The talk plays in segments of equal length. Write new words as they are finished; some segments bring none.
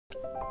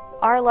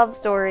Our love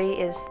story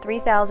is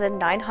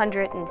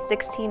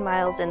 3,916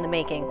 miles in the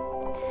making.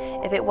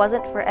 If it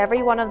wasn't for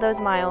every one of those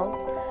miles,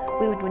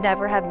 we would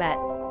never have met.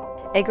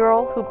 A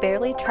girl who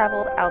barely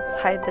traveled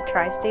outside the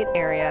tri-state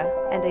area,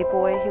 and a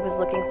boy who was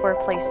looking for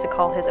a place to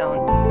call his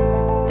own.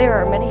 There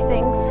are many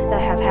things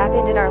that have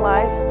happened in our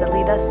lives that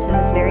lead us to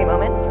this very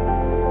moment.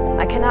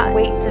 I cannot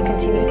wait to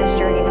continue this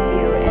journey with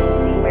you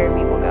and see where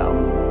we will go.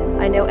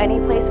 I know any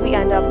place we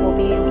end up will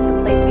be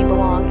the place we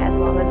belong as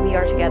long as we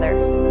are together.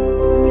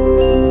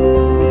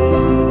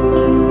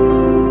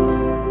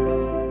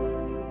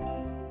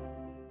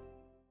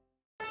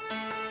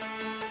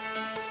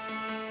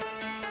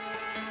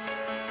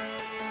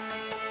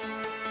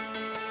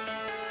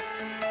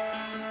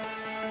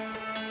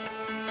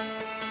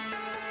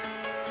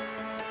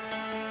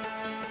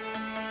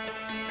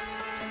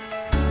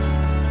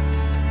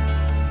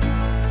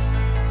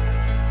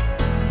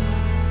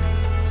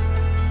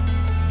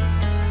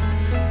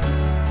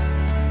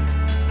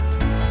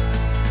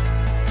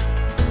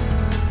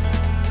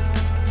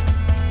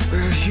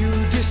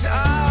 You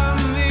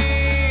disarm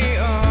me,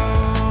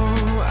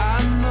 oh,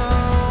 I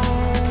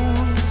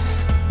know.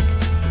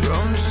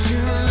 Won't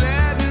you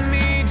let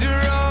me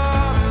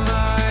draw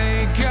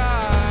my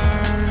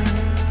guard?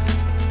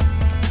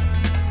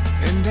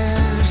 And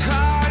as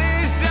hard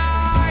as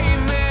I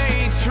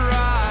may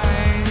try,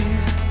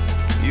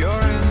 you're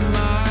in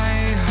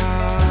my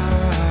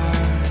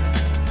heart.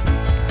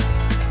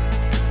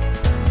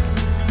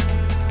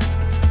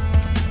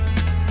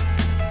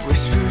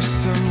 Whisper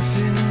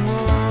something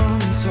warm,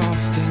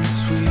 soft and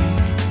sweet,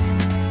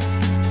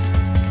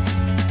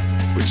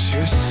 which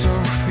your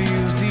soul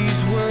feels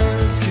these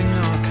words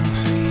cannot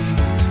complete.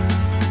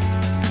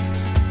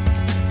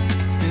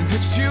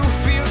 But you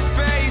feel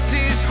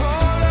spaces,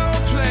 hollow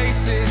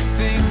places,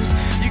 things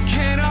you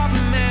cannot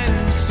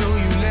mend, so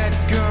you let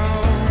go,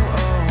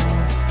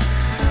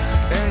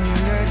 and you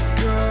let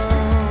go.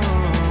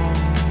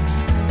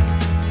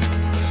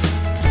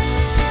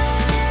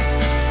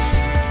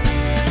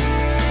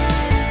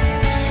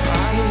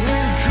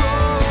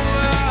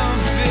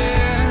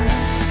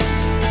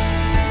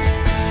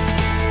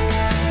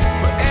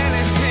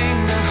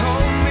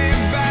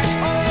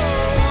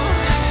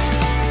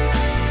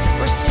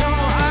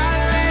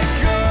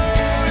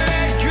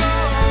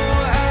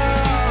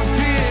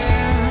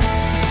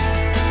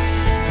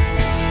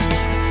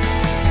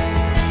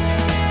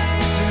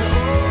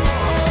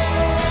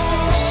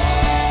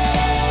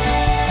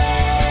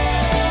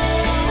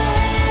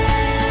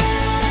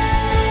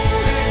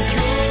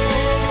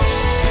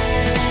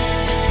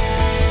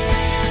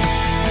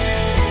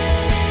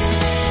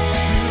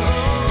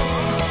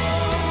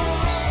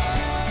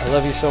 I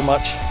love you so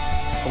much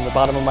from the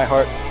bottom of my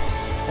heart,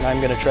 and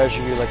I'm going to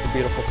treasure you like the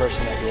beautiful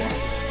person that you are.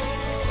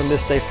 From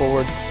this day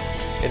forward,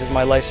 it is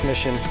my life's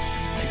mission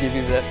to give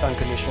you that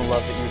unconditional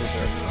love that you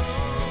deserve.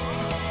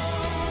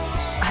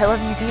 I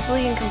love you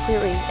deeply and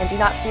completely, and do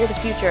not fear the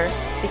future,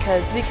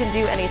 because we can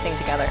do anything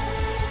together.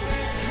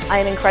 I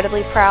am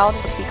incredibly proud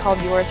to be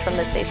called yours from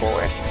this day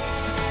forward.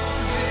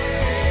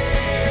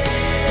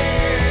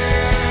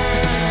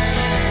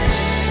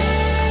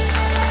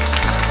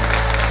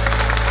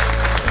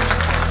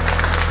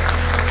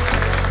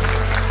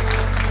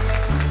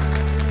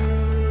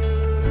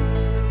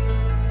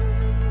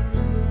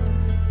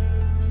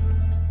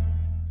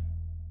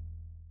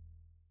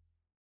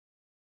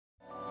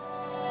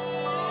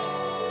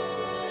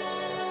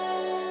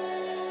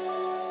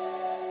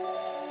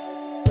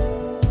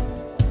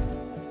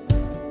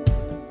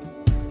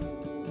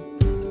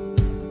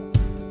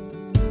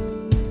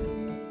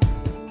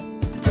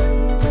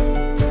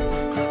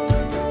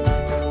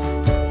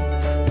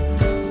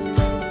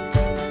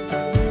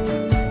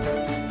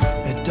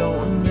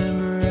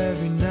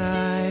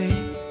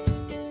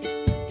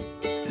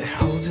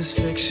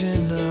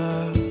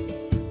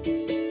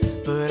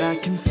 But I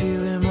can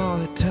feel him all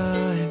the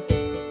time.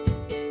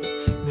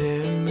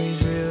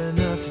 Memories real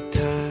enough to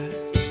touch,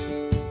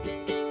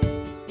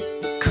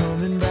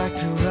 coming back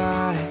to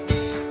life,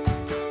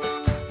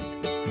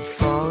 I'm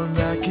falling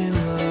back in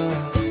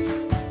love.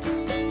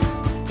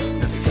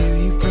 I feel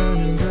you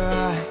burning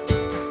bright,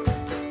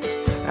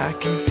 I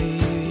can feel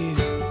you,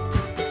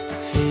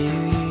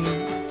 feel you.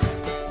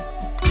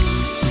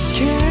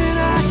 Can I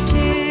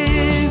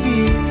give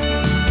you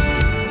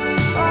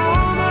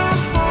all my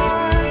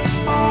heart,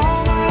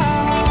 all my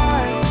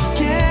heart?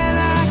 Can I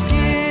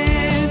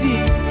give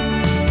you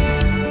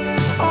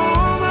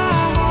all my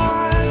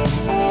heart,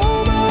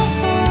 all my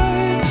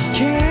heart?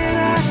 Can I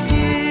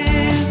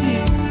give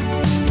you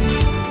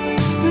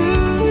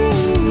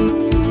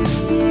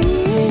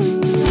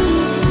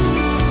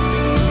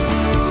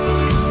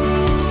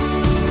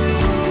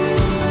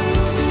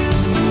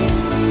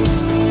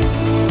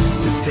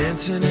We're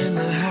dancing in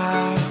the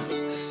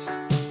house,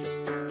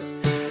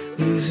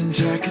 losing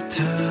track of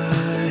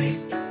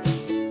time.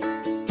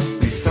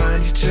 We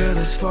find each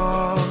other's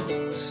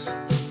faults,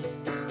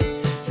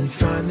 then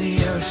find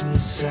the ocean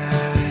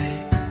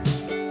side.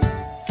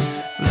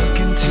 Look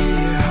into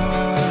your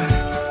heart,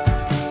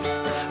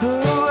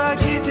 oh, I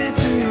get it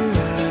through your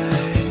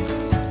eyes.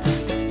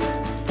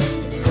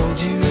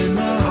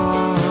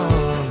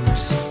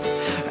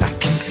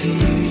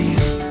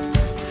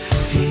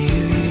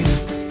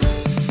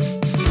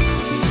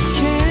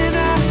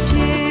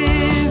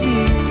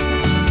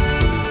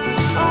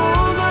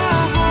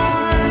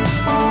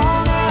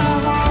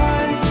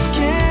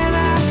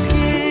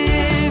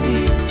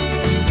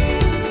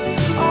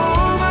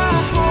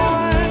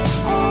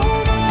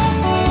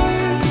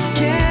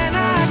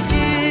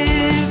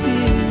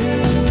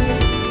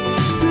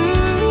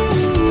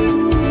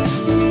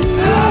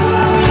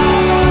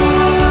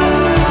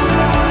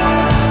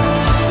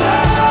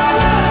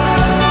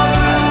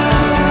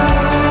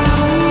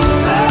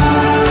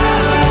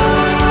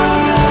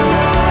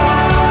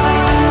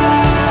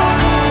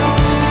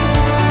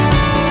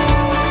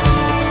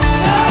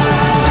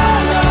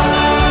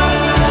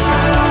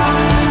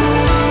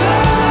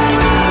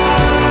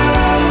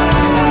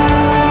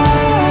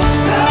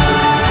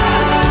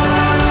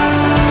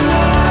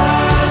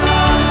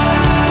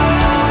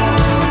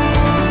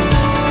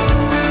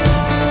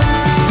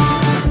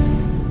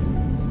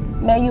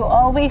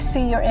 always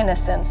see your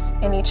innocence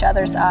in each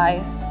other's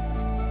eyes.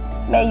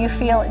 May you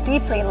feel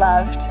deeply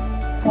loved,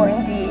 for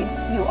indeed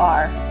you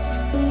are.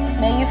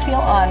 May you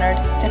feel honored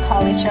to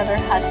call each other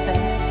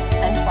husband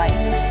and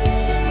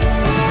wife.